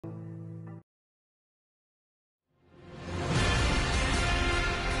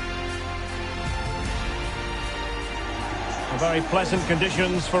Very pleasant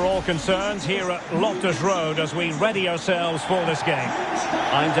conditions for all concerned here at Loftus Road as we ready ourselves for this game.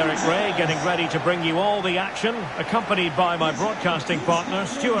 I'm Derek Ray, getting ready to bring you all the action, accompanied by my broadcasting partner,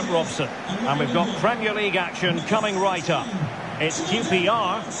 Stuart Robson. And we've got Premier League action coming right up. It's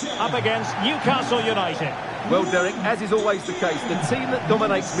QPR up against Newcastle United. Well, Derek, as is always the case, the team that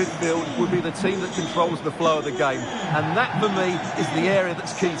dominates midfield will be the team that controls the flow of the game. And that, for me, is the area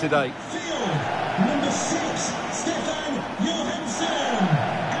that's key today. Number 6,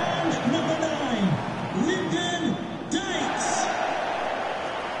 and number 9, Lyndon Dykes.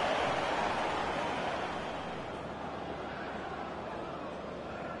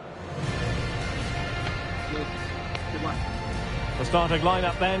 The starting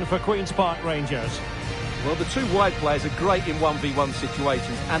lineup then for Queen's Park Rangers. Well, the two wide players are great in 1v1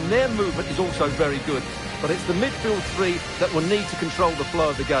 situations, and their movement is also very good. But it's the midfield three that will need to control the flow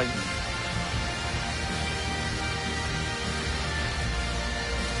of the game.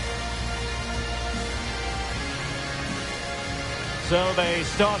 So the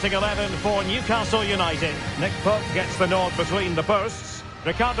starting 11 for Newcastle United. Nick Pope gets the nod between the posts.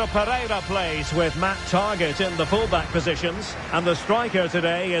 Ricardo Pereira plays with Matt Targett in the fullback positions. And the striker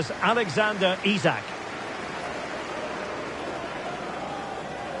today is Alexander Isak.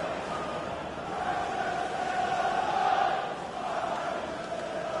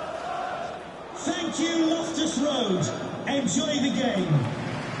 Thank you, Loftus Road. Enjoy the game.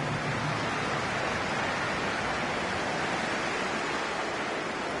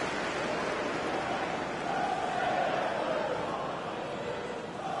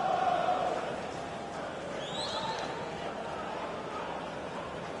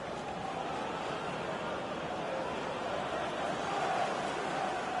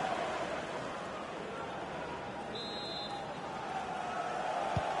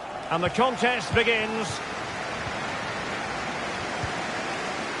 And the contest begins.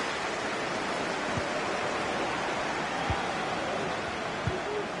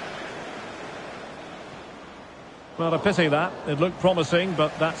 Well, a pity that. It looked promising,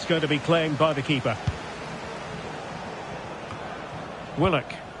 but that's going to be claimed by the keeper.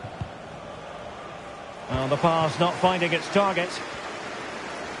 Willock. And the pass not finding its target.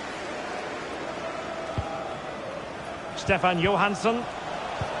 Stefan Johansson.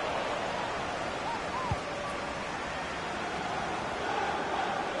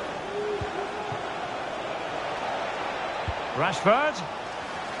 Rashford.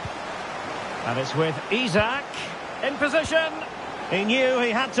 And it's with Isak in position. He knew he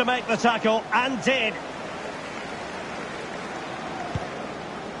had to make the tackle and did.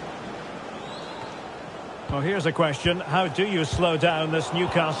 Well, here's a question. How do you slow down this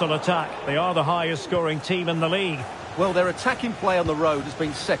Newcastle attack? They are the highest scoring team in the league. Well, their attacking play on the road has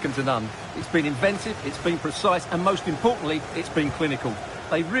been second to none. It's been inventive, it's been precise, and most importantly, it's been clinical.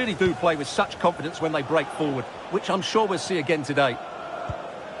 They really do play with such confidence when they break forward, which I'm sure we'll see again today.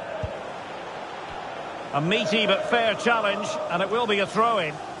 A meaty but fair challenge, and it will be a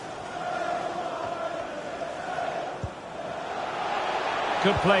throw-in.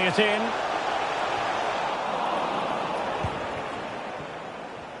 Could play it in.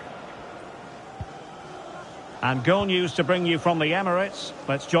 And goal news to bring you from the Emirates.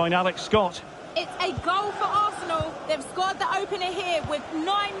 Let's join Alex Scott. It's a goal for Arsenal. They've scored the opener here with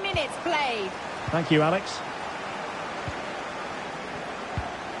 9 minutes played. Thank you, Alex.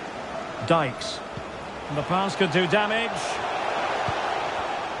 Dykes. And the pass could do damage.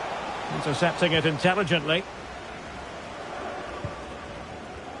 Intercepting it intelligently.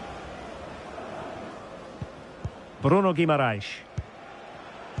 Bruno Guimaraes.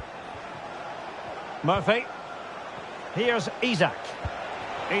 Murphy. Here's Isak.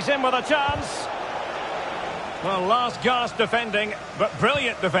 He's in with a chance. Well, last gasp defending, but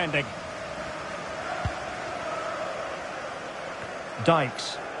brilliant defending.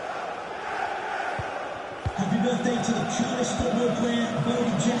 Dykes. Happy birthday to the coolest football player,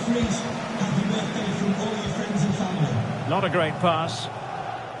 Bodie Jeffries. Happy birthday from all your friends and family. Not a great pass.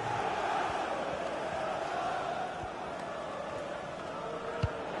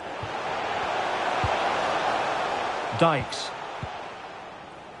 Dykes.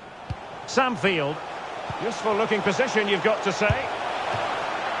 Samfield. Useful looking position, you've got to say.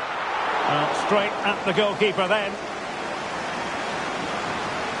 Straight at the goalkeeper then.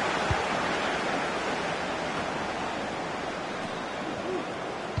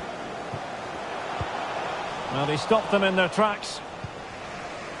 Well, he stopped them in their tracks.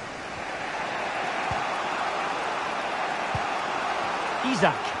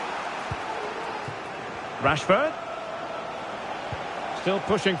 Isak. Rashford. Still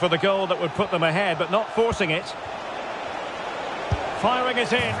pushing for the goal that would put them ahead, but not forcing it. Firing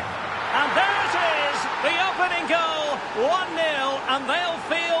it in. And there it is! The opening goal! 1-0, and they'll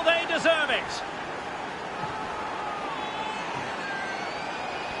feel they deserve it.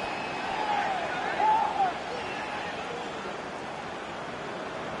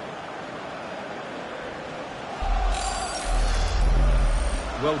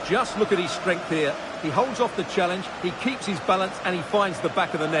 Well, just look at his strength here. He holds off the challenge, he keeps his balance, and he finds the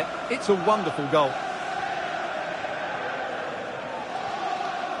back of the net. It's a wonderful goal.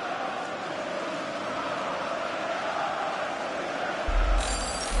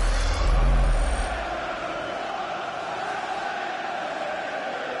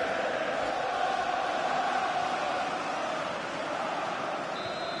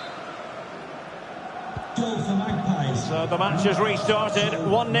 Goal for Magpies. So the match has restarted.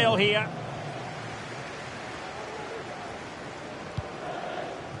 1-0 here.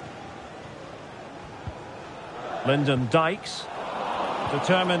 Lyndon Dykes.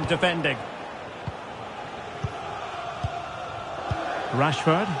 Determined defending.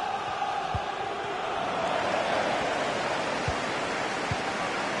 Rashford.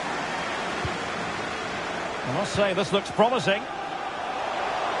 I must say this looks promising.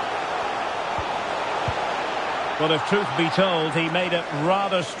 But if truth be told, he made it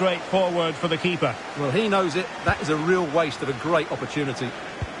rather straightforward for the keeper. Well, he knows it. That is a real waste of a great opportunity.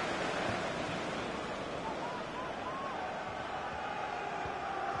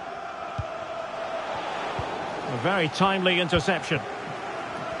 A very timely interception.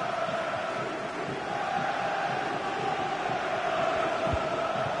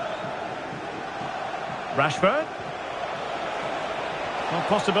 Rashford. Well,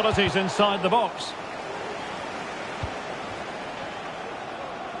 possibilities inside the box.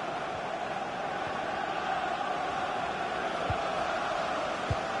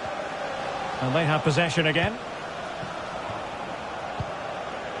 And they have possession again.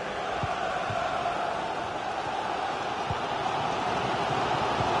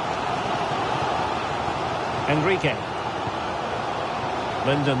 Enrique.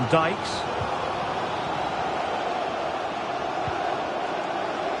 Lyndon Dykes.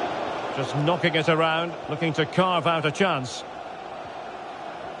 Just knocking it around, looking to carve out a chance.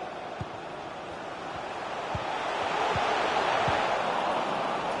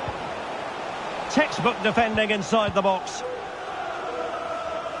 Textbook defending inside the box.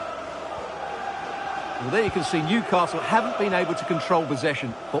 Well, there you can see Newcastle haven't been able to control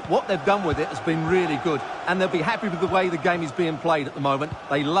possession, but what they've done with it has been really good, and they'll be happy with the way the game is being played at the moment.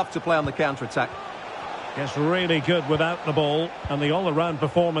 They love to play on the counter-attack. Yes, really good without the ball, and the all-around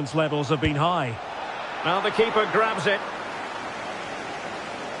performance levels have been high. Now the keeper grabs it.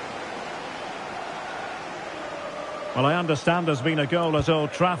 Well, I understand there's been a goal at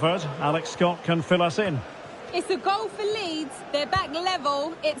Old Trafford. Alex Scott can fill us in. It's a goal for Leeds. They're back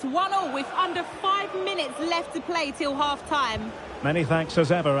level. It's 1-1 with under 5 minutes left to play till half-time. Many thanks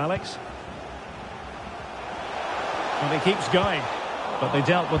as ever, Alex. And he keeps going, but they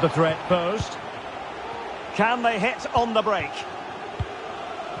dealt with the threat posed. Can they hit on the break?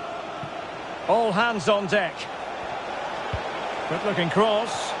 All hands on deck. Good-looking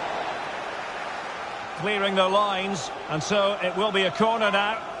cross. Clearing the lines, and so it will be a corner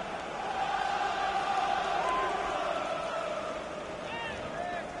now.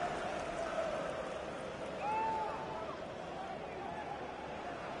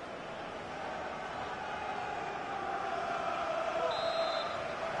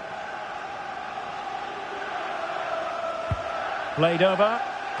 Played over.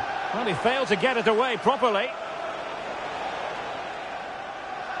 Well, he failed to get it away properly.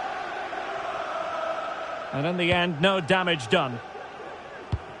 And in the end, no damage done.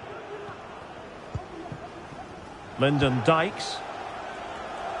 Lyndon Dykes.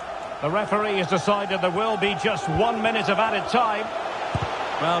 The referee has decided there will be just 1 minute of added time.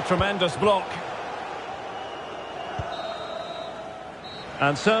 Well, tremendous block.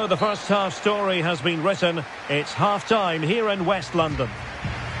 And so the first half story has been written. It's half-time here in West London.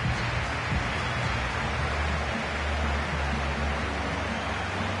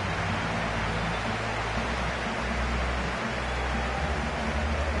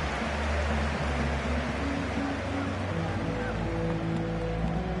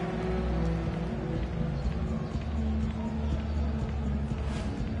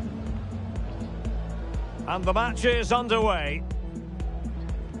 And the match is underway.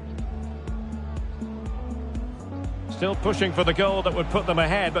 Still pushing for the goal that would put them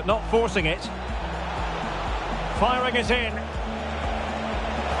ahead, but not forcing it. Firing it in.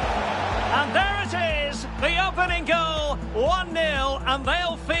 And there it is! The opening goal! 1-0, and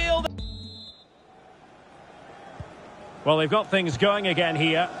they'll feel... Well, they've got things going again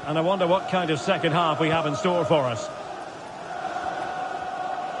here, and I wonder what kind of second half we have in store for us.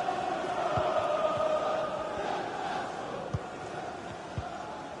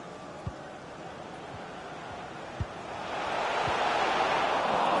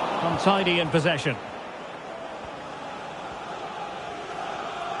 Untidy in possession.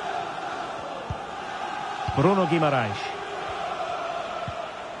 Bruno Guimaraes.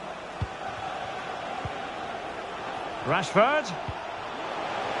 Rashford.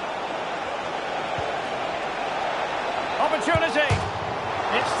 Opportunity.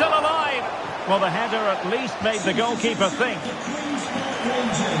 It's still alive. Well, the header at least made the goalkeeper think.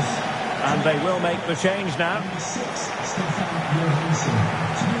 And they will make the change now. Number 6, Stefan Johansson.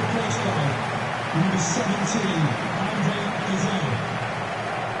 To be replaced by number 17, Andre Gazelle.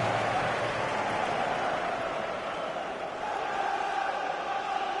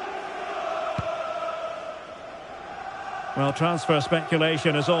 Well, transfer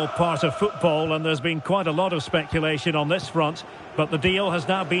speculation is all part of football, and there's been quite a lot of speculation on this front, but the deal has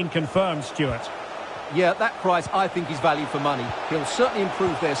now been confirmed, Stuart. Yeah, that price I think is value for money. He'll certainly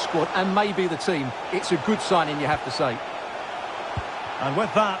improve their squad and maybe the team. It's a good signing, you have to say. And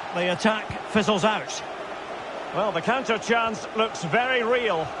with that, the attack fizzles out. Well, the counter chance looks very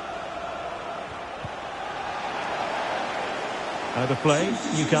real. Out of play,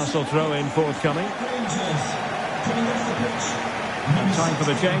 Newcastle throw in forthcoming. Coming off the pitch. And time for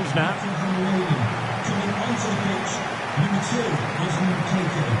the change now. Coming onto the pitch. Number 2, Osman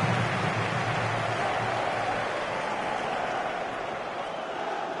Keiko.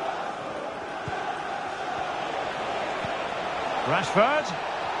 Rashford.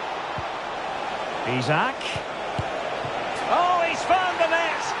 Isaac. Oh, he's found the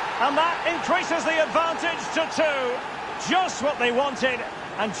net. And that increases the advantage to 2. Just what they wanted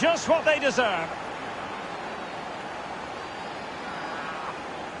and just what they deserve.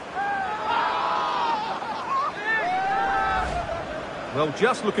 Well,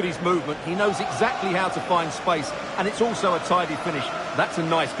 just look at his movement. He knows exactly how to find space, and it's also a tidy finish. That's a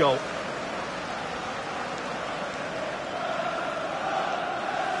nice goal.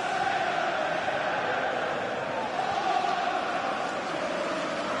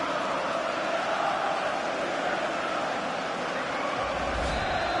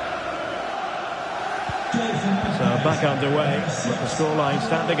 So back underway, with the scoreline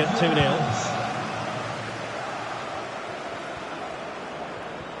standing at 2-0.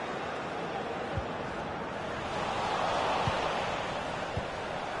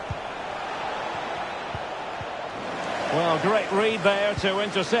 Well, great read there to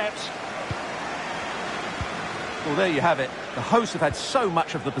intercept. Well, there you have it. The hosts have had so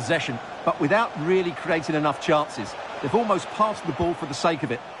much of the possession, but without really creating enough chances. They've almost passed the ball for the sake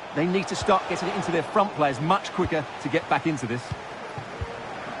of it. They need to start getting it into their front players much quicker to get back into this.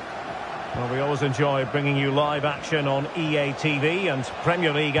 Well, we always enjoy bringing you live action on EA TV and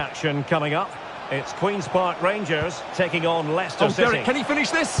Premier League action coming up. It's Queen's Park Rangers taking on Leicester City. Derek, can he finish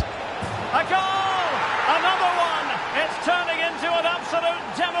this? A goal! Another one! It's turning into an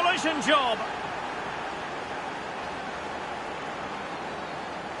absolute demolition job.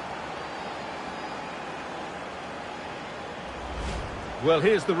 Well,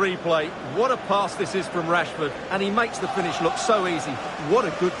 here's the replay. What a pass this is from Rashford, and he makes the finish look so easy. What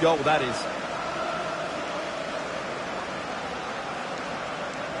a good goal that is.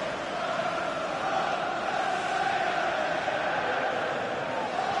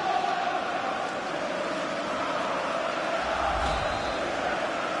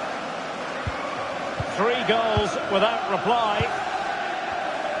 Three goals without reply.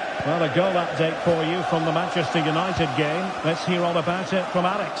 Well, a goal update for you from the Manchester United game. Let's hear all about it from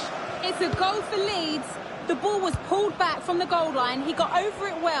Alex. It's a goal for Leeds. The ball was pulled back from the goal line. He got over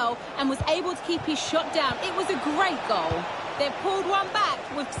it well and was able to keep his shot down. It was a great goal. They've pulled one back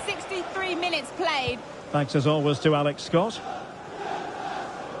with 63 minutes played. Thanks as always to Alex Scott.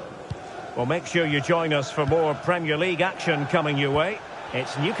 Well, make sure you join us for more Premier League action coming your way.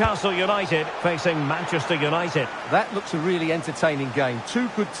 It's Newcastle United facing Manchester United. That looks a really entertaining game. Two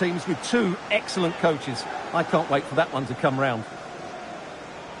good teams with two excellent coaches. I can't wait for that one to come round.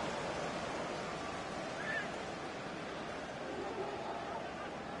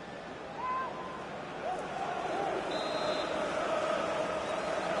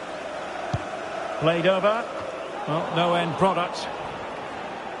 Played over. Well, no end product.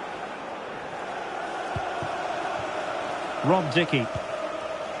 Rob Dickey.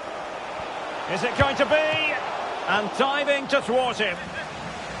 Is it going to be? And diving to thwart him.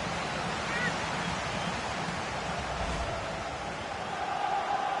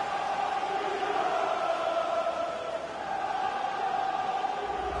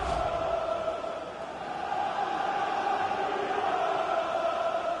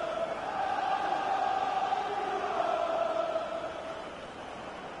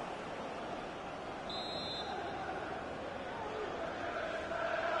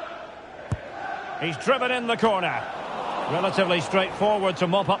 He's driven in the corner. Relatively straightforward to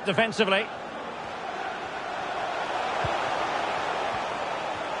mop up defensively.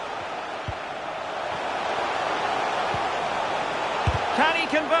 Can he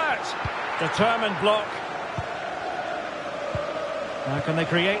convert? Determined block. Now can they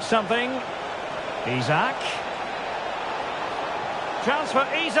create something? Isak. Chance for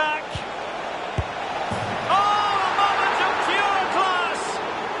Isak. Oh, a moment of pure class!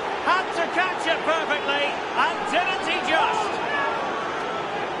 Had to catch it perfectly, and didn't he just?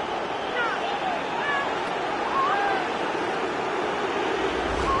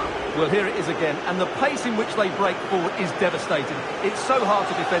 Well, here it is again, and the pace in which they break forward is devastating. It's so hard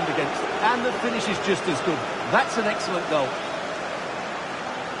to defend against, and the finish is just as good. That's an excellent goal.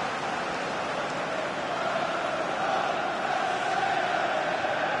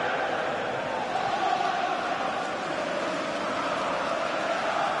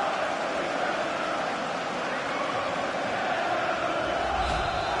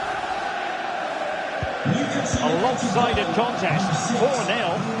 A lopsided contest,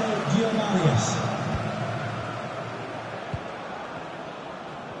 4-0.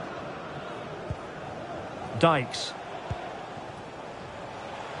 Dykes.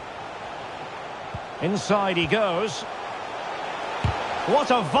 Inside he goes.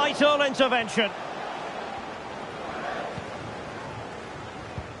 What a vital intervention.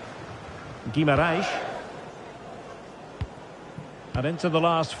 Guimaraes. And into the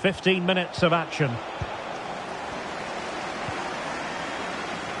last 15 minutes of action.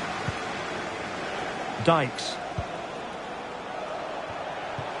 Dykes.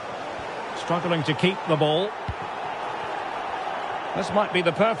 Struggling to keep the ball. This might be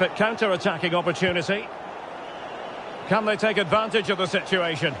the perfect counter-attacking opportunity. Can they take advantage of the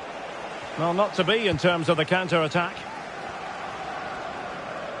situation? Well, not to be in terms of the counter-attack.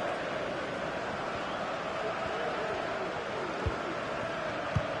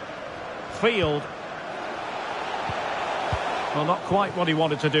 Field. Well, not quite what he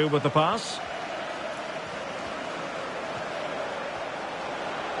wanted to do with the pass.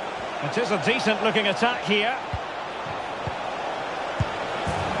 It is a decent-looking attack here.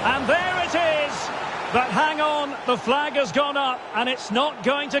 And there it is! But hang on, the flag has gone up, and it's not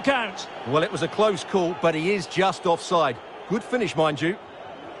going to count. Well, it was a close call, but he is just offside. Good finish, mind you.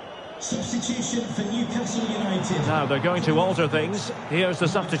 Substitution for Newcastle United. Now they're going to alter things. Here's the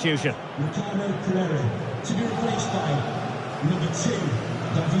substitution. Ricardo Pereira, to be replaced by number 2,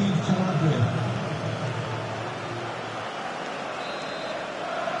 David Calabria.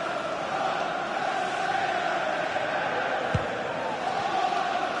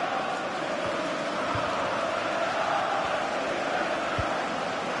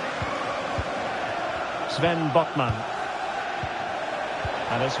 Sven Botman.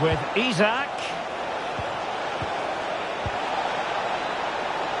 And it's with Isak.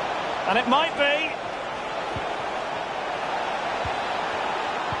 And it might be.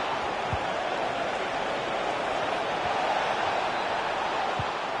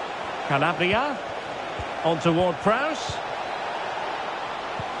 Calabria. On toward Prowse.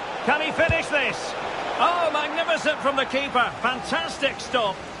 Can he finish this? Oh, magnificent from the keeper. Fantastic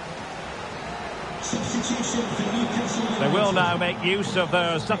stop. Substitution for Newcastle United. They will now make use of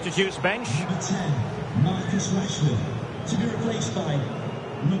their substitutes bench. Number 10, Marcus Rashford. To be replaced by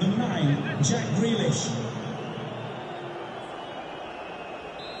number 9, Jack Grealish.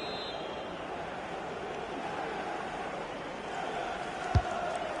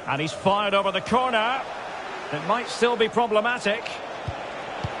 And he's fired over the corner. It might still be problematic.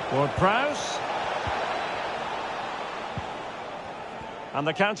 Ward-Prowse. And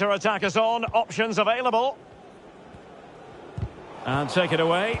the counter-attack is on. Options available. And take it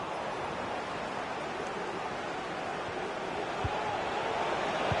away.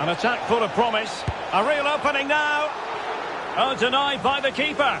 An attack full of promise. A real opening now. Oh, denied by the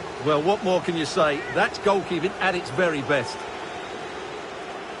keeper. Well, what more can you say? That's goalkeeping at its very best.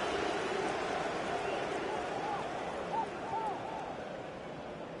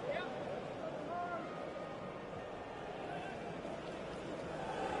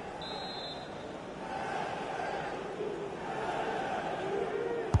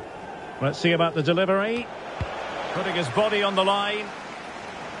 Let's see about the delivery. Putting his body on the line.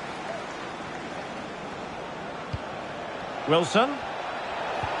 Wilson.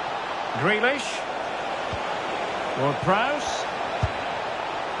 Grealish. Ward-Prowse.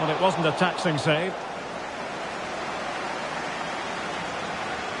 Well, it wasn't a taxing save.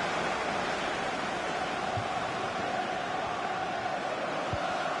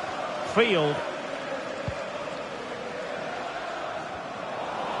 Field.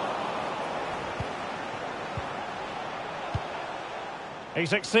 He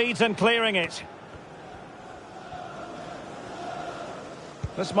succeeds in clearing it.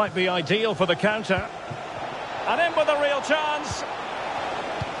 This might be ideal for the counter. And in with a real chance.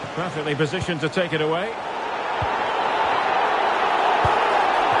 Perfectly positioned to take it away.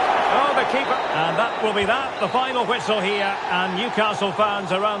 Oh, the keeper. And that will be that. The final whistle here. And Newcastle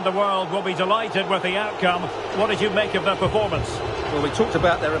fans around the world will be delighted with the outcome. What did you make of their performance? Well, we talked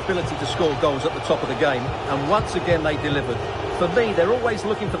about their ability to score goals at the top of the game. And once again, they delivered. For me, they're always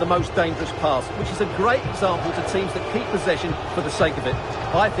looking for the most dangerous pass, which is a great example to teams that keep possession for the sake of it.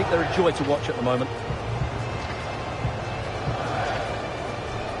 I think they're a joy to watch at the moment.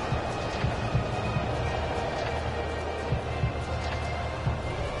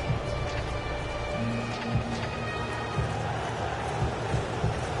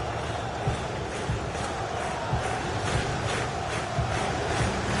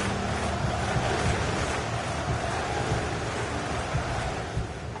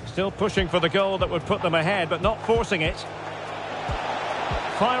 Still pushing for the goal that would put them ahead, but not forcing it.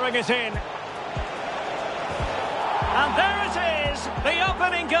 Firing it in. And there it is, the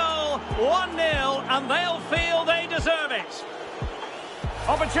opening goal, 1-0, and they'll feel they deserve it.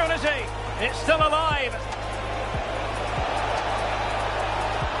 Opportunity, it's still alive.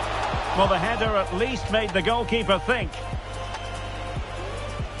 Well, the header at least made the goalkeeper think.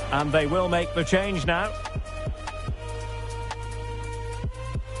 And they will make the change now.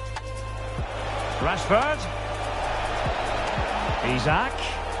 Rashford. Isaac.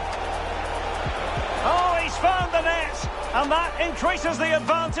 Oh, he's found the net. And that increases the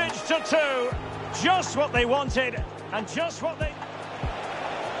advantage to 2. Just what they wanted. And just what they...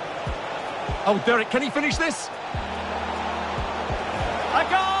 Oh, Derek, can he finish this? A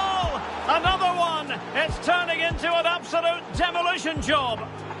goal! Another one! It's turning into an absolute demolition job.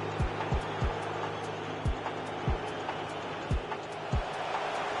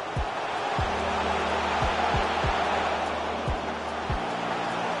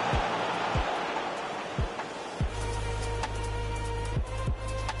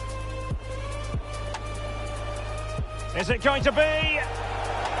 Is it going to be?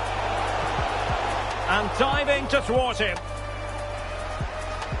 And diving to thwart him.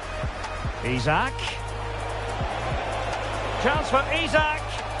 Isaac. Chance for Isaac.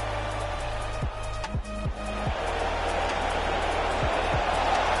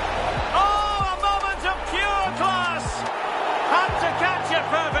 Oh, a moment of pure class. Had to catch it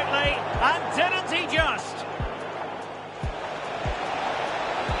perfectly, and didn't he just?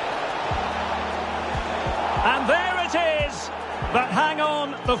 And there it is. But hang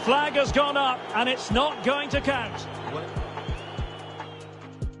on, the flag has gone up, and it's not going to count.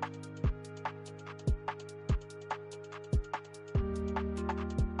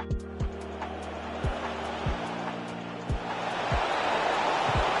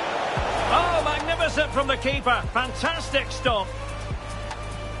 Oh, magnificent from the keeper. Fantastic stop.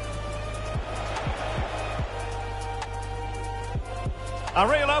 A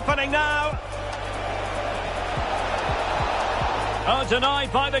real opening now. Oh,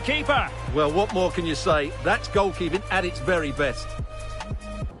 denied by the keeper. Well, what more can you say? That's goalkeeping at its very best.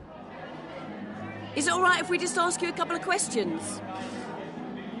 Is it all right if we just ask you a couple of questions?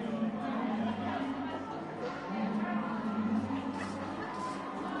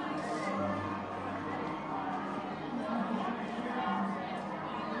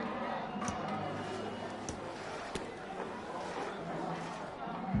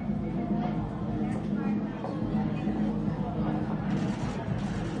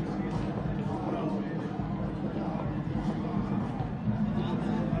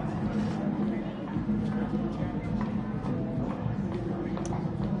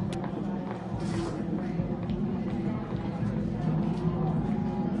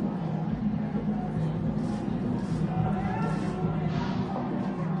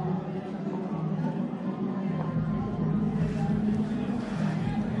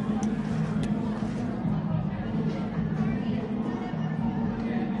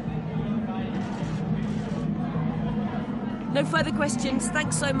 No further questions.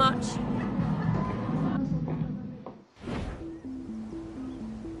 Thanks so much.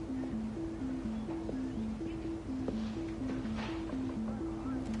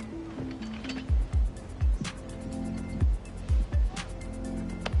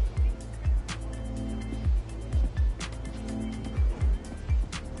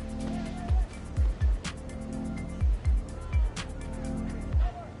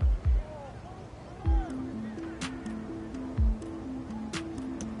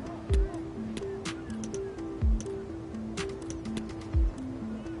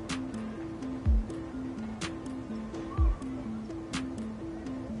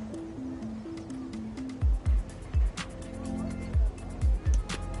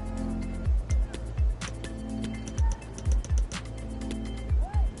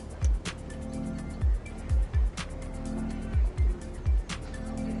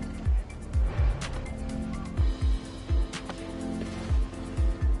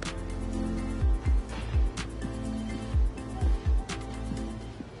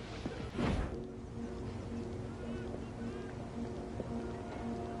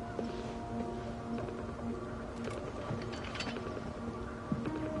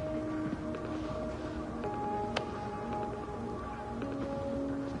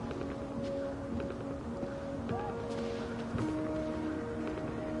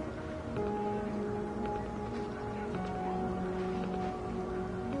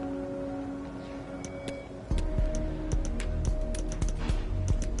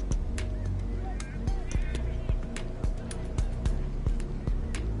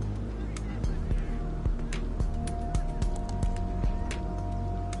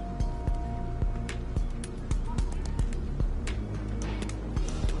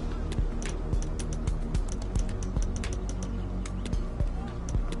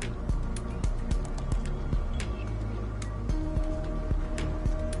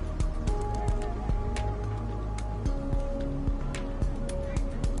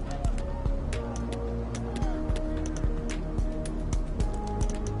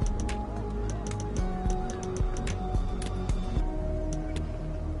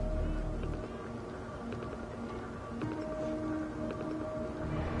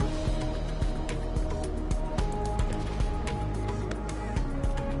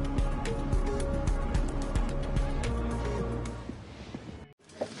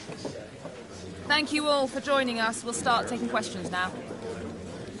 Thank you all for joining us. We'll start taking questions now.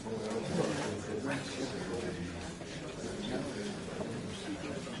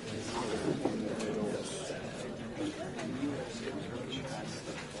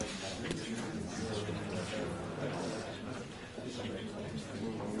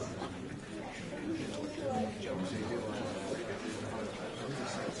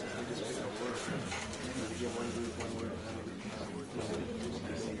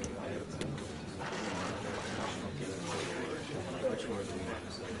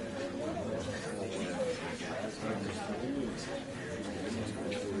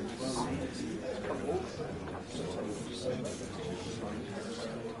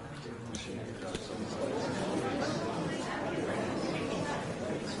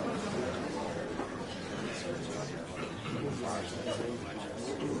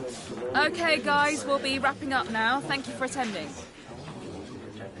 Okay, guys, we'll be wrapping up now. Thank you for attending.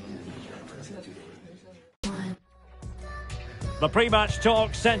 The pre-match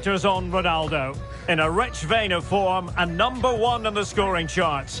talk centres on Ronaldo. In a rich vein of form and #1 in the scoring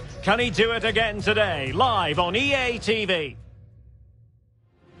charts. Can he do it again today? Live on EA TV.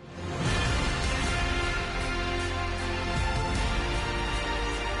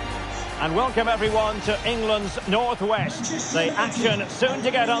 And welcome everyone to England's Northwest. The action soon to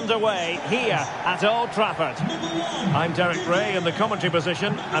get underway here at Old Trafford. I'm Derek Ray in the commentary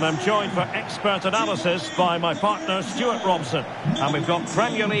position, and I'm joined for expert analysis by my partner Stuart Robson. And we've got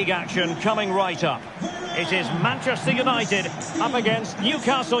Premier League action coming right up. It is Manchester United up against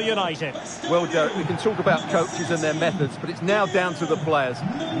Newcastle United. Well, Derek, we can talk about coaches and their methods, but it's now down to the players.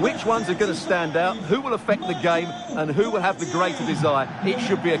 Which ones are going to stand out, who will affect the game, and who will have the greater desire? It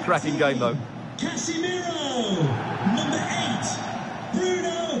should be a cracking game, though. Casemiro, number 8,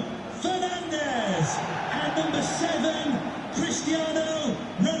 Bruno Fernandes, and number 7, Cristiano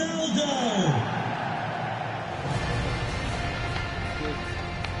Ronaldo.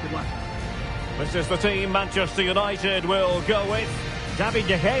 Good luck. This is the team Manchester United will go with. David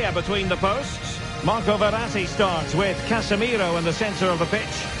De Gea between the posts. Marco Verratti starts with Casemiro in the centre of the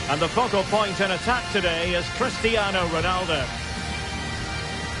pitch. And the focal point in attack today is Cristiano Ronaldo.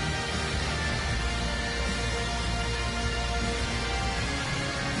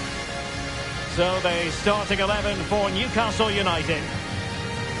 So the starting 11 for Newcastle United.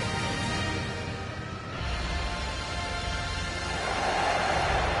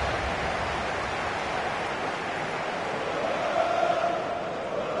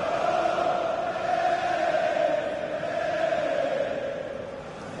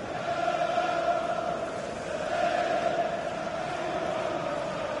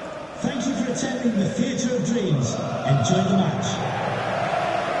 Thank you for attending the Theatre of Dreams. Enjoy the match.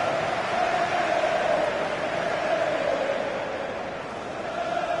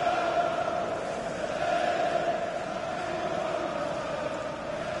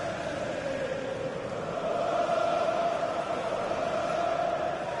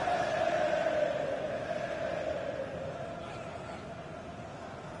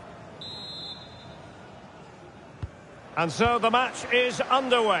 And so the match is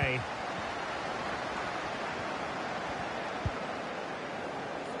underway.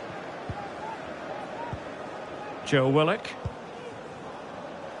 Joe Willock.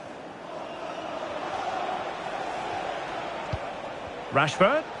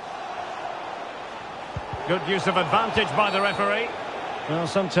 Rashford. Good use of advantage by the referee. Well,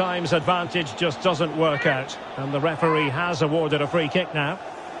 sometimes advantage just doesn't work out. And the referee has awarded a free kick now.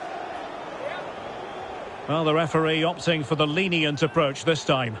 Well, the referee opting for the lenient approach this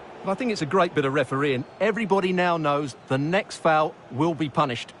time. I think it's a great bit of refereeing. Everybody now knows the next foul will be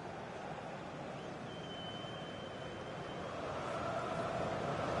punished.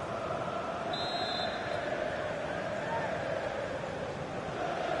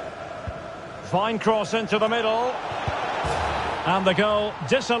 Fine cross into the middle. And the goal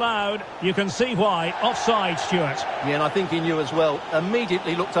disallowed. You can see why. Offside, Stuart. Yeah, and I think he knew as well.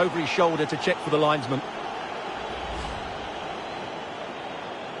 Immediately looked over his shoulder to check for the linesman.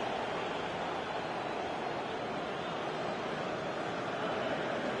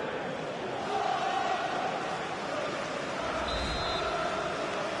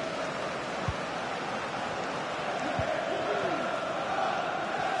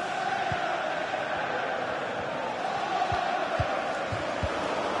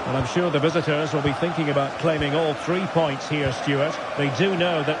 And I'm sure the visitors will be thinking about claiming all 3 points here, Stuart. They do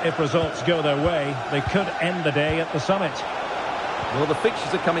know that if results go their way, they could end the day at the summit. Well, the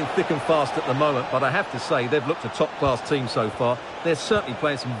fixtures are coming thick and fast at the moment, but I have to say they've looked a top-class team so far. They're certainly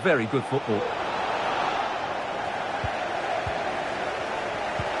playing some very good football.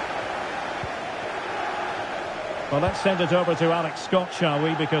 Well, let's send it over to Alex Scott, shall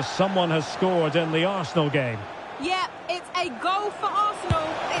we? Because someone has scored in the Arsenal game. Yeah, it's a goal for Arsenal.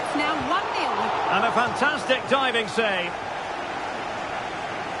 It's now 1-0. And a fantastic diving save.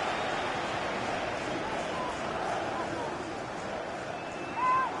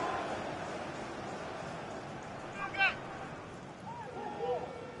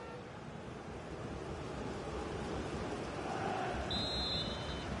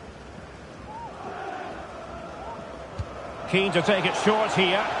 Keen to take it short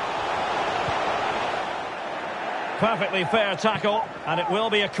here. Perfectly fair tackle, and it will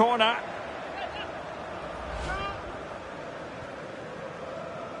be a corner.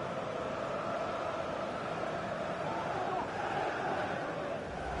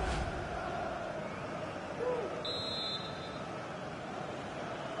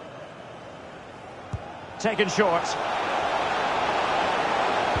 Taken short.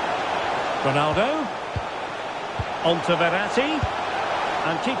 Ronaldo. On to Verratti,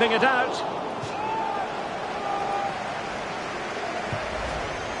 and keeping it out.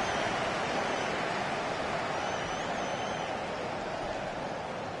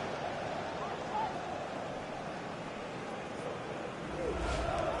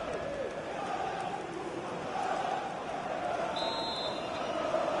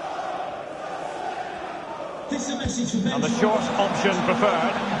 This is a message from And the short option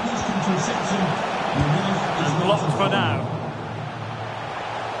preferred. And blocked for now.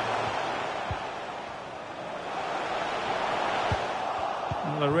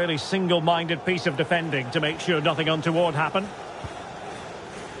 Well, a really single-minded piece of defending to make sure nothing untoward happened.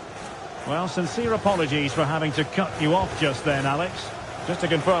 Well, sincere apologies for having to cut you off just then, Alex. Just to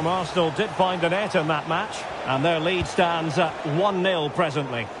confirm, Arsenal did find the net in that match, and their lead stands at 1-0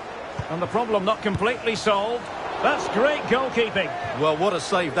 presently. And the problem not completely solved. That's great goalkeeping. Well, what a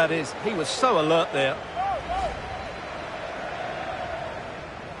save that is. He was so alert there.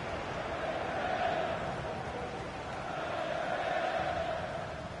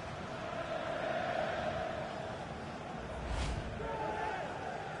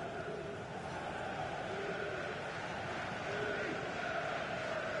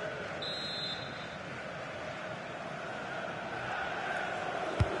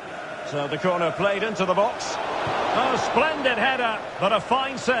 So the corner played into the box. Oh, splendid header, but a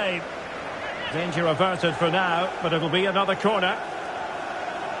fine save. Danger averted for now, but it'll be another corner.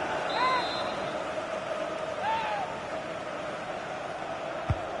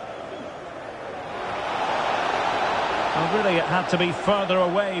 Well, really, it had to be further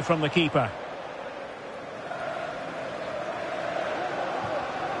away from the keeper.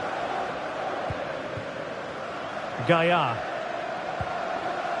 Gaia.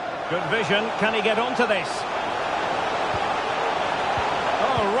 Good vision. Can he get onto this?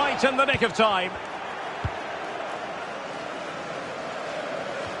 Oh, right in the nick of time.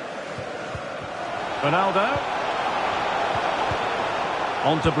 Ronaldo.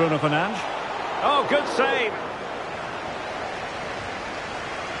 On to Bruno Fernandes. Oh, good save.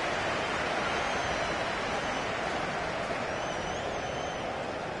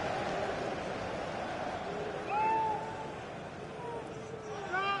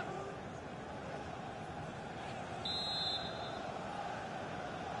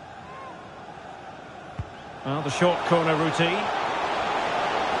 Well, the short corner routine.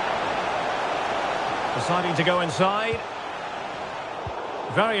 Deciding to go inside.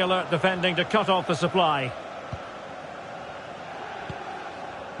 Very alert defending to cut off the supply.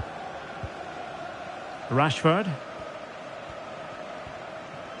 Rashford.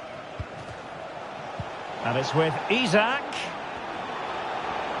 And it's with Isak.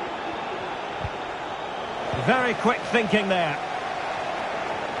 Very quick thinking there.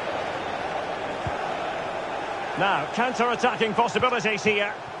 Now, counter-attacking possibilities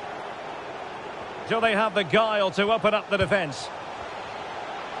here. Do they have the guile to open up the defence?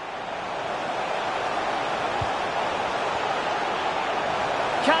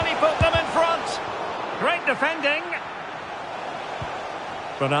 Can he put them in front? Great defending.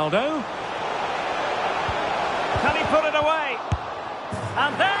 Ronaldo. Can he put it away?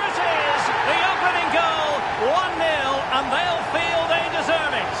 And there it is, the opening goal, 1-0, and they'll feel they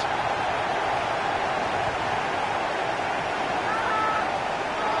deserve it.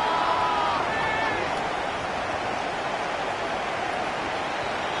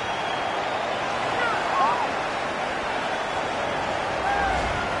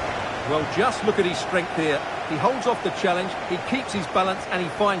 Well, just look at his strength here. He holds off the challenge, he keeps his balance, and he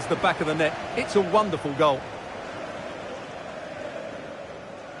finds the back of the net. It's a wonderful goal.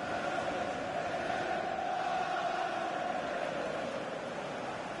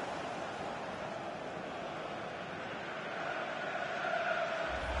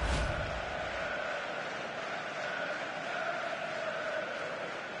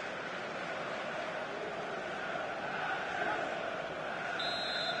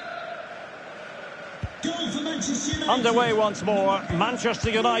 Manchester United. Underway once more.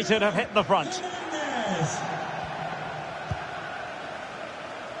 Manchester United have hit the front.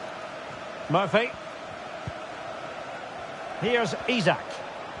 Murphy. Here's Isak.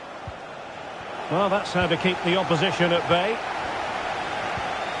 Well, that's how to keep the opposition at bay.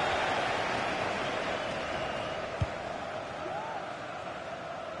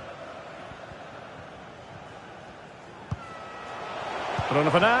 Bruno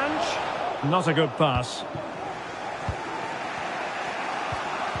Fernandes. Not a good pass.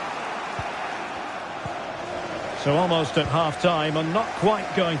 So almost at half-time and not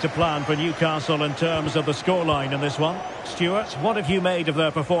quite going to plan for Newcastle in terms of the scoreline in this one. Stuart, what have you made of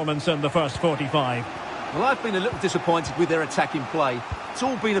their performance in the first 45? Well, I've been a little disappointed with their attacking play. It's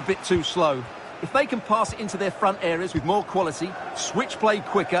all been a bit too slow. If they can pass it into their front areas with more quality, switch play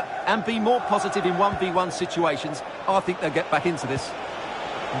quicker and be more positive in 1v1 situations, I think they'll get back into this.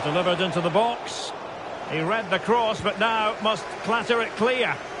 Delivered into the box. He read the cross, but now must clatter it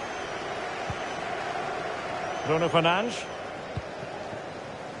clear. Bruno Fernandes.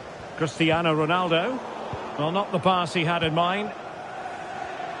 Cristiano Ronaldo. Well, not the pass he had in mind.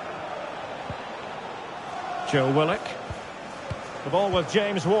 Joe Willock. The ball with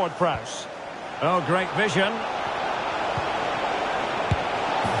James Ward-Prowse. Oh, great vision.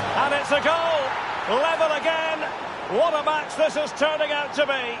 And it's a goal! Level again! What a match this is turning out to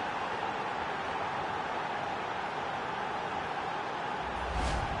be!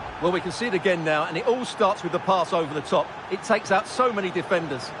 Well, we can see it again now, and it all starts with the pass over the top. It takes out so many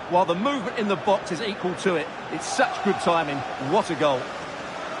defenders, while the movement in the box is equal to it. It's such good timing. What a goal.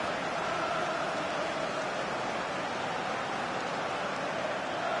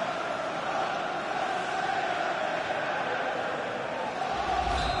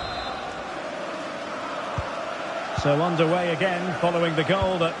 So underway again, following the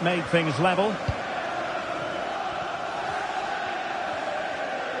goal that made things level.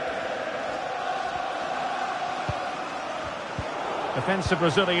 Defensive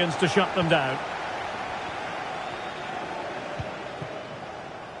Brazilians to shut them down.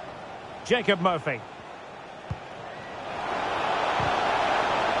 Jacob Murphy.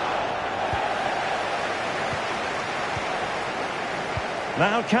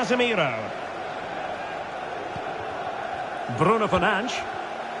 Now Casemiro. Bruno Fernandes.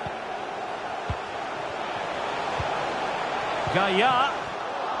 Gaia.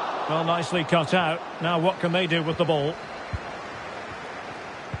 Well, nicely cut out. Now what can they do with the ball?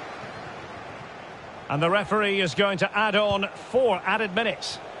 And the referee is going to add on 4 added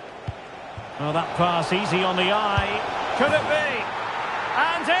minutes. Well, that pass easy on the eye. Could it be?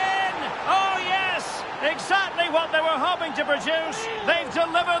 And in! Oh, yes! Exactly what they were hoping to produce. They've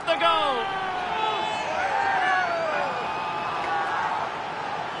delivered the goal.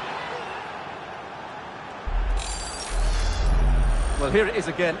 Well, here it is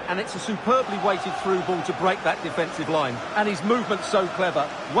again, and it's a superbly weighted through ball to break that defensive line. And his movement's so clever.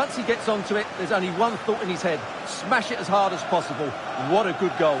 Once he gets onto it, there's only one thought in his head. Smash it as hard as possible. What a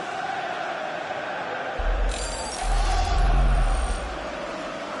good goal.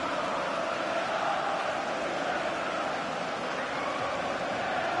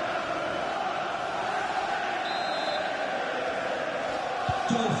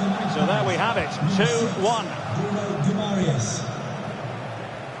 So there we have it, 2-1. Bruno Guimaraes.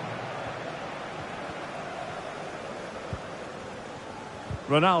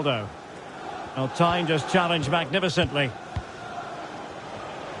 Ronaldo. Well, timed his challenge magnificently.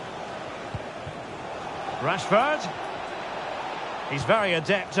 Rashford. He's very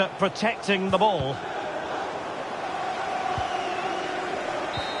adept at protecting the ball.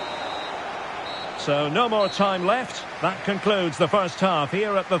 So no more time left. That concludes the first half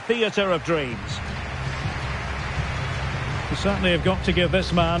here at the Theatre of Dreams. We certainly have got to give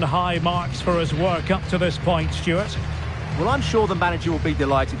this man high marks for his work up to this point, Stuart. Well, I'm sure the manager will be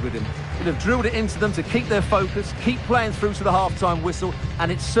delighted with him. He'll have drilled it into them to keep their focus, keep playing through to the half-time whistle,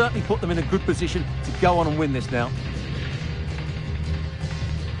 and it's certainly put them in a good position to go on and win this now.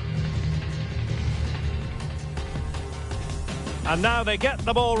 And now they get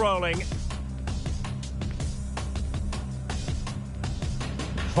the ball rolling.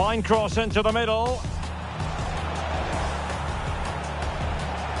 Fine cross into the middle.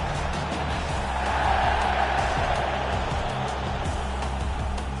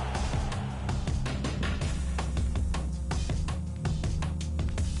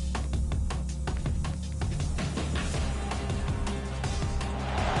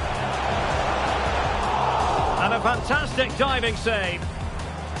 And a fantastic diving save.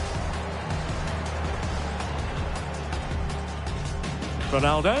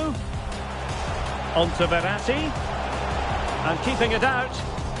 Ronaldo. On to Verratti. And keeping it out.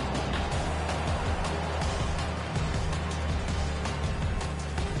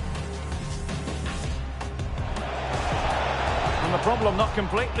 And the problem not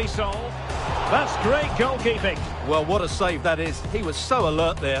completely solved. That's great goalkeeping. Well, what a save that is. He was so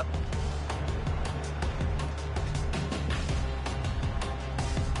alert there.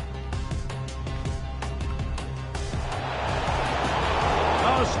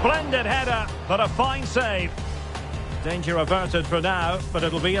 Oh, splendid header, but a fine save. Danger averted for now, but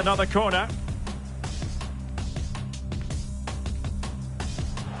it'll be another corner.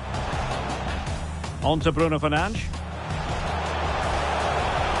 On to Bruno Fernandes.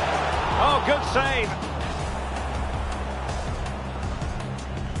 Oh, good save.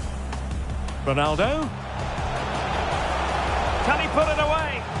 Ronaldo. Can he put it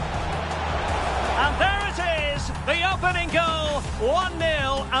away? And there it is, the opening goal,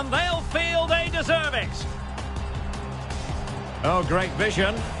 1-0, and they'll feel they deserve it. Oh, great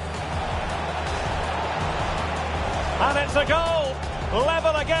vision. And it's a goal.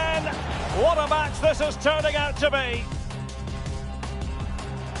 Level again. What a match this is turning out to be.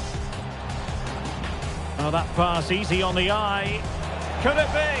 Oh, that pass easy on the eye. Could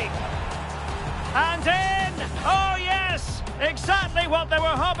it be? And in! Oh, yes! Exactly what they were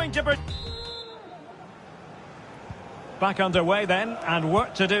hoping to... Back underway then, and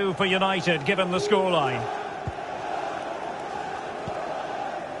work to do for United, given the scoreline.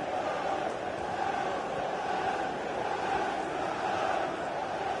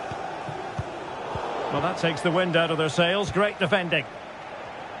 Well, that takes the wind out of their sails. Great defending.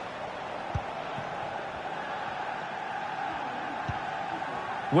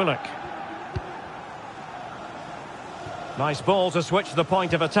 Willock. Nice ball to switch the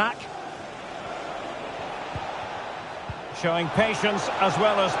point of attack. Showing patience as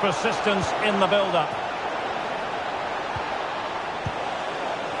well as persistence in the build-up.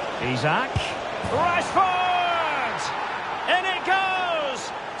 Isaac. Rashford! In it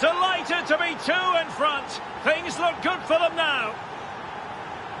goes! Delighted to be two in front. Things look good for them now.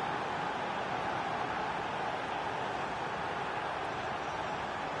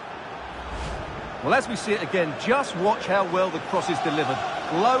 Well, as we see it again, just watch how well the cross is delivered.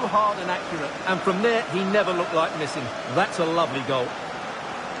 Low, hard and accurate. And from there, he never looked like missing. That's a lovely goal.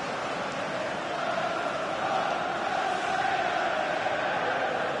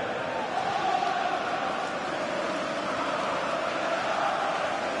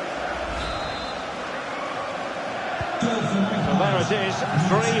 So there it is,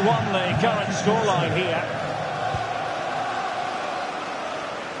 3-1 the current scoreline here.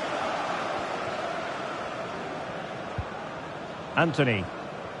 Anthony.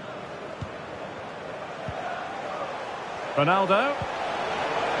 Ronaldo.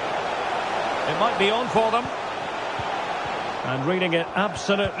 It might be on for them. And reading it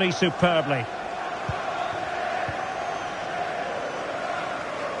absolutely superbly.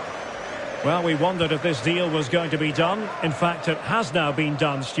 Well, we wondered if this deal was going to be done. In fact, it has now been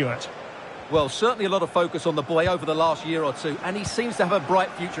done, Stuart. Well, certainly a lot of focus on the boy over the last year or two, and he seems to have a bright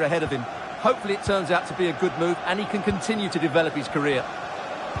future ahead of him. Hopefully it turns out to be a good move and he can continue to develop his career.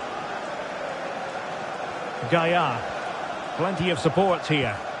 Gaia. Plenty of support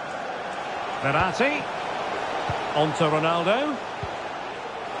here. Verratti. On to Ronaldo.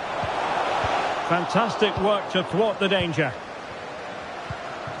 Fantastic work to thwart the danger.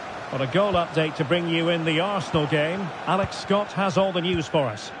 Well, a goal update to bring you in the Arsenal game. Alex Scott has all the news for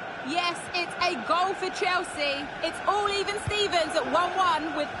us. Yes, it's a goal for Chelsea. It's all even Stevens at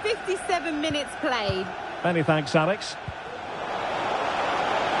 1-1 with 57 minutes played. Many thanks, Alex.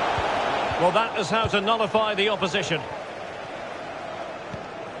 Well, that is how to nullify the opposition.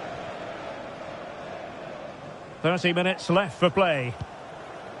 30 minutes left for play.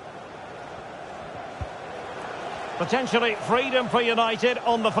 Potentially freedom for United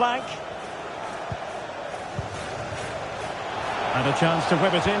on the flank. And a chance to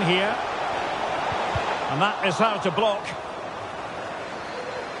whip it in here. And that is how to block.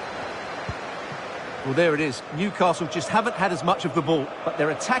 Well, there it is. Newcastle just haven't had as much of the ball, but their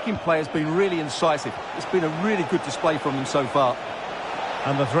attacking play has been really incisive. It's been a really good display from them so far.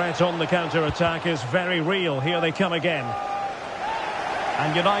 And the threat on the counter-attack is very real. Here they come again.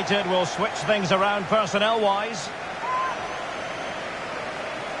 And United will switch things around personnel-wise.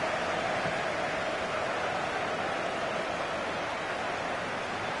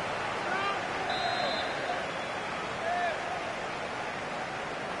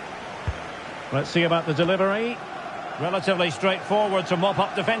 Let's see about the delivery. Relatively straightforward to mop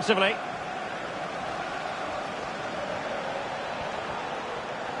up defensively.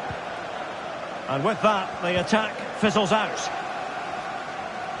 And with that, the attack fizzles out.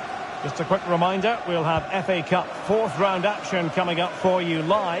 Just a quick reminder, we'll have FA Cup fourth round action coming up for you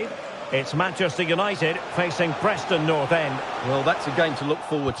live. It's Manchester United facing Preston North End. Well, that's a game to look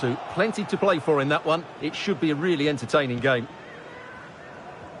forward to. Plenty to play for in that one. It should be a really entertaining game.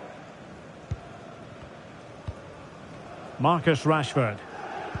 Marcus Rashford.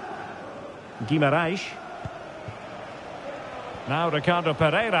 Guimaraes. Now Ricardo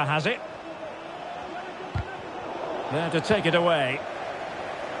Pereira has it. There to take it away.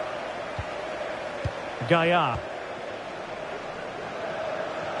 Gaia.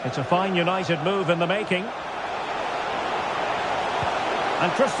 It's a fine United move in the making.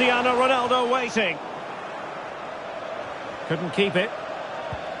 And Cristiano Ronaldo waiting. Couldn't keep it.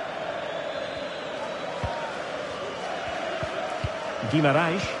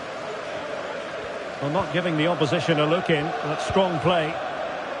 Guimaraes. Well, not giving the opposition a look in. That's strong play.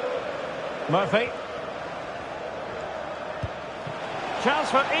 Murphy.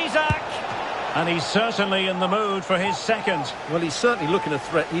 Chance for Isak. And he's certainly in the mood for his second. Well, he's certainly looking a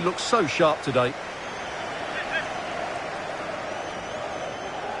threat. He looks so sharp today.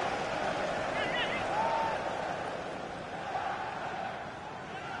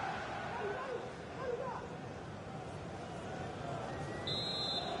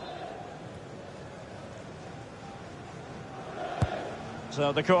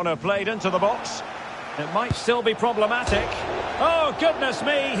 So the corner played into the box. It might still be problematic. Oh, goodness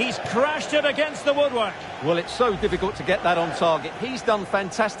me, he's crashed it against the woodwork. Well, it's so difficult to get that on target. He's done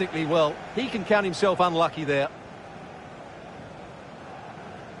fantastically well. He can count himself unlucky there.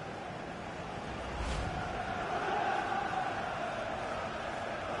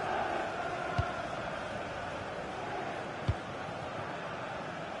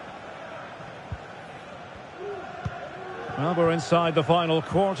 Well, we're inside the final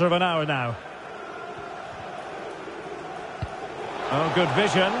quarter of an hour now. Oh, good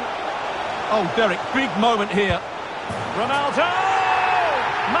vision. Oh, Derek, big moment here. Ronaldo!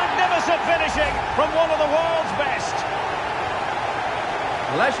 Magnificent finishing from one of the world's best.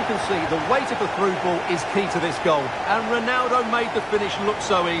 Well, as you can see, the weight of the through ball is key to this goal. And Ronaldo made the finish look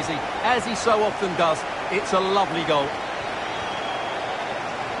so easy, as he so often does. It's a lovely goal.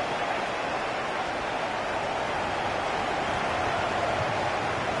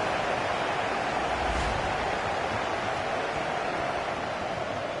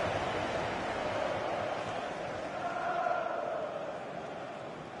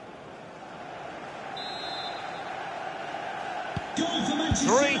 Goal for Manchester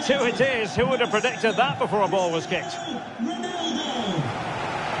 3-2 it is. Who would have predicted that before a ball was kicked? Ronaldo.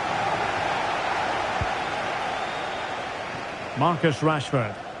 Marcus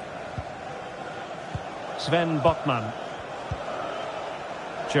Rashford. Sven Botman.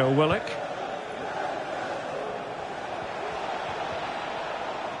 Joe Willock.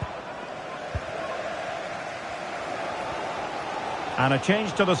 And a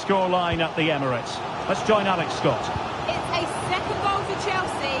change to the scoreline at the Emirates. Let's join Alex Scott. It's a second goal for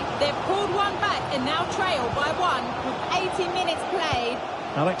Chelsea. They've pulled one back and now trail by one with 80 minutes played.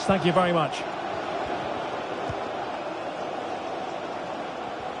 Alex, thank you very much.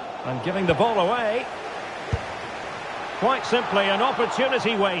 And giving the ball away. Quite simply, an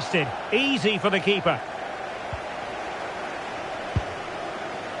opportunity wasted. Easy for the keeper.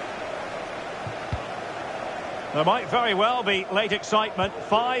 There might very well be late excitement.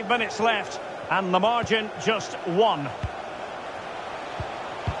 5 minutes left, and the margin just one.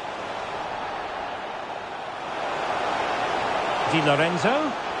 Di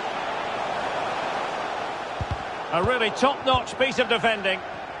Lorenzo. A really top-notch piece of defending.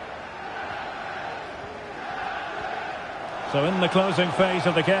 So in the closing phase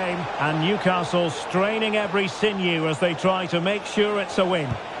of the game, and Newcastle straining every sinew as they try to make sure it's a win.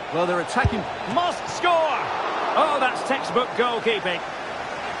 Well, they're attacking. Must score! Oh, that's textbook goalkeeping.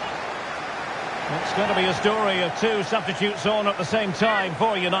 It's going to be a story of two substitutes on at the same time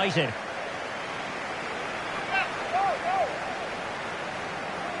for United.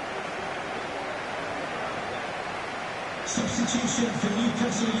 Substitution for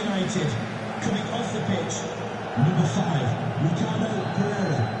Newcastle United. Coming off the pitch, number 5, Ricardo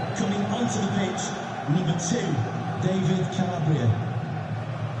Pereira. Coming onto the pitch, number 2, David Calabria.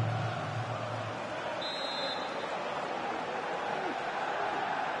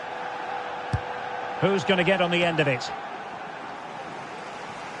 Who's going to get on the end of it?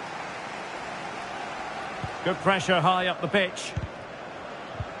 Good pressure high up the pitch.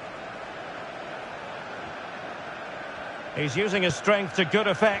 He's using his strength to good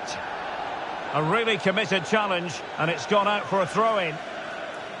effect. A really committed challenge, and it's gone out for a throw-in.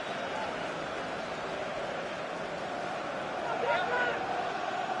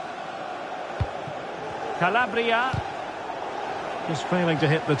 Calabria. Just failing to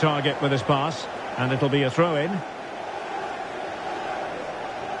hit the target with his pass. And it'll be a throw-in.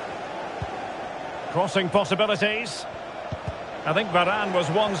 Crossing possibilities. I think Varane was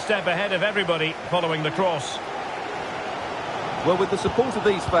one step ahead of everybody following the cross. Well, with the support of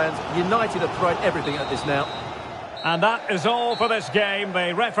these fans, United have thrown everything at this now. And that is all for this game.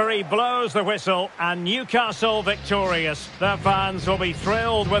 The referee blows the whistle and Newcastle victorious. Their fans will be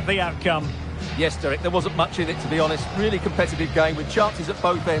thrilled with the outcome. Yes, Derek, there wasn't much in it, to be honest. Really competitive game with chances at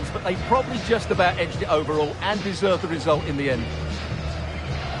both ends, but they probably just about edged it overall and deserved the result in the end.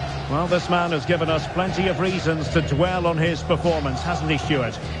 Well, this man has given us plenty of reasons to dwell on his performance, hasn't he,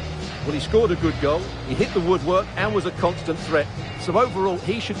 Stuart? Well, he scored a good goal, he hit the woodwork and was a constant threat. So overall,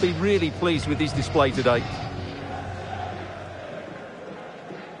 he should be really pleased with his display today.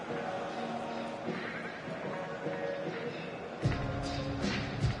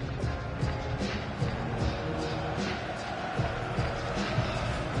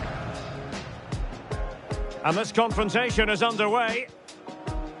 And this confrontation is underway.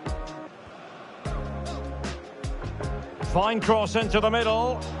 Fine cross into the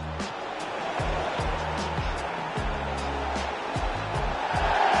middle.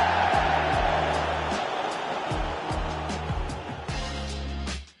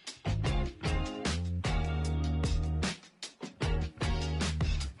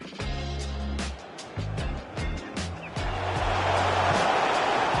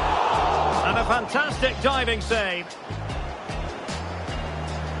 And a fantastic diving save.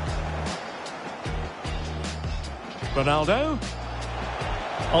 Ronaldo.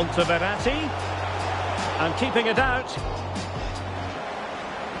 On to Verratti. And keeping it out.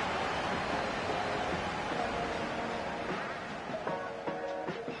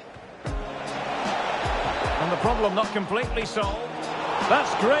 And the problem not completely solved.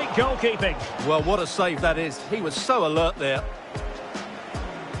 That's great goalkeeping. Well, what a save that is. He was so alert there.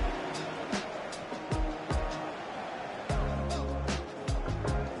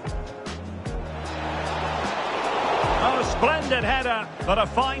 Splendid header, but a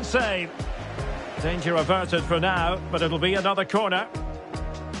fine save. Danger averted for now, but it'll be another corner.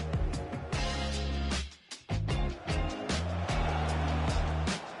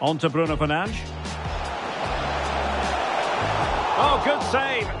 On to Bruno Fernandes. Oh, good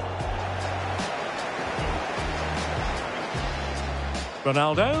save.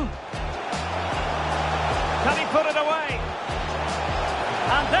 Ronaldo. Can he put it away?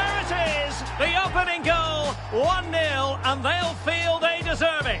 And there it is, the opening goal, 1-0, and they'll feel they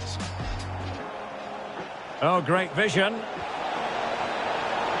deserve it. Oh, great vision.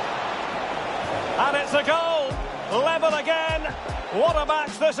 And it's a goal, level again. What a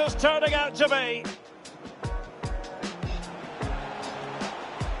match this is turning out to be.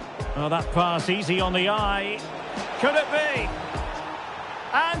 Oh, that pass easy on the eye. Could it be?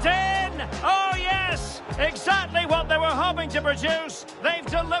 And in! Oh, yes! Exactly what they were hoping to produce. They've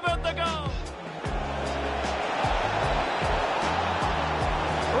delivered the goal.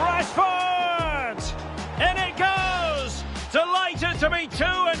 Rashford! In it goes! Delighted to be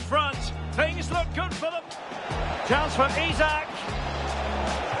two in front. Things look good for them. Chance for Isak.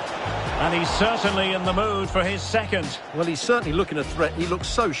 And he's certainly in the mood for his second. Well, he's certainly looking a threat. He looks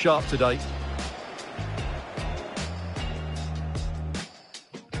so sharp today.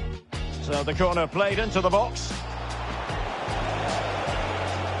 So the corner played into the box.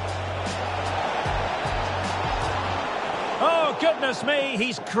 Oh, goodness me,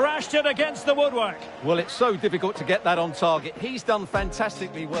 he's crashed it against the woodwork. Well, it's so difficult to get that on target. He's done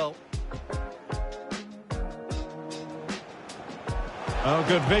fantastically well. Oh,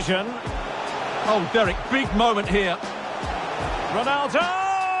 good vision. Oh, Derek, big moment here. Ronaldo!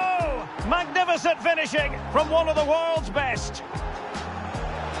 Magnificent finishing from one of the world's best.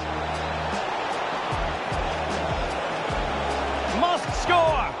 Must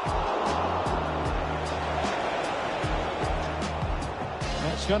score.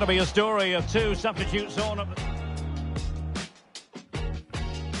 It's going to be a story of two substitutes on.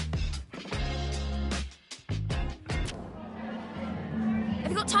 Have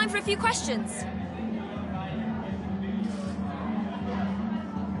you got time for a few questions?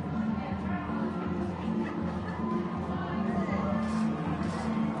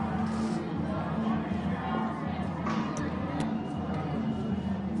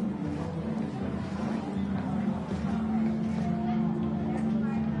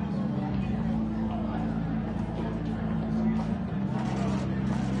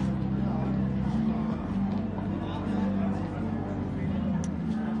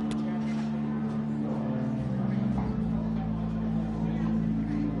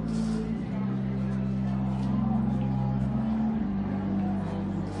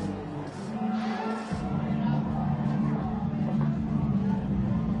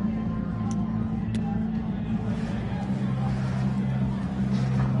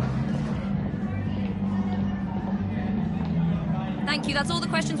 Thank you, that's all the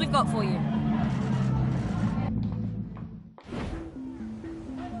questions we've got for you.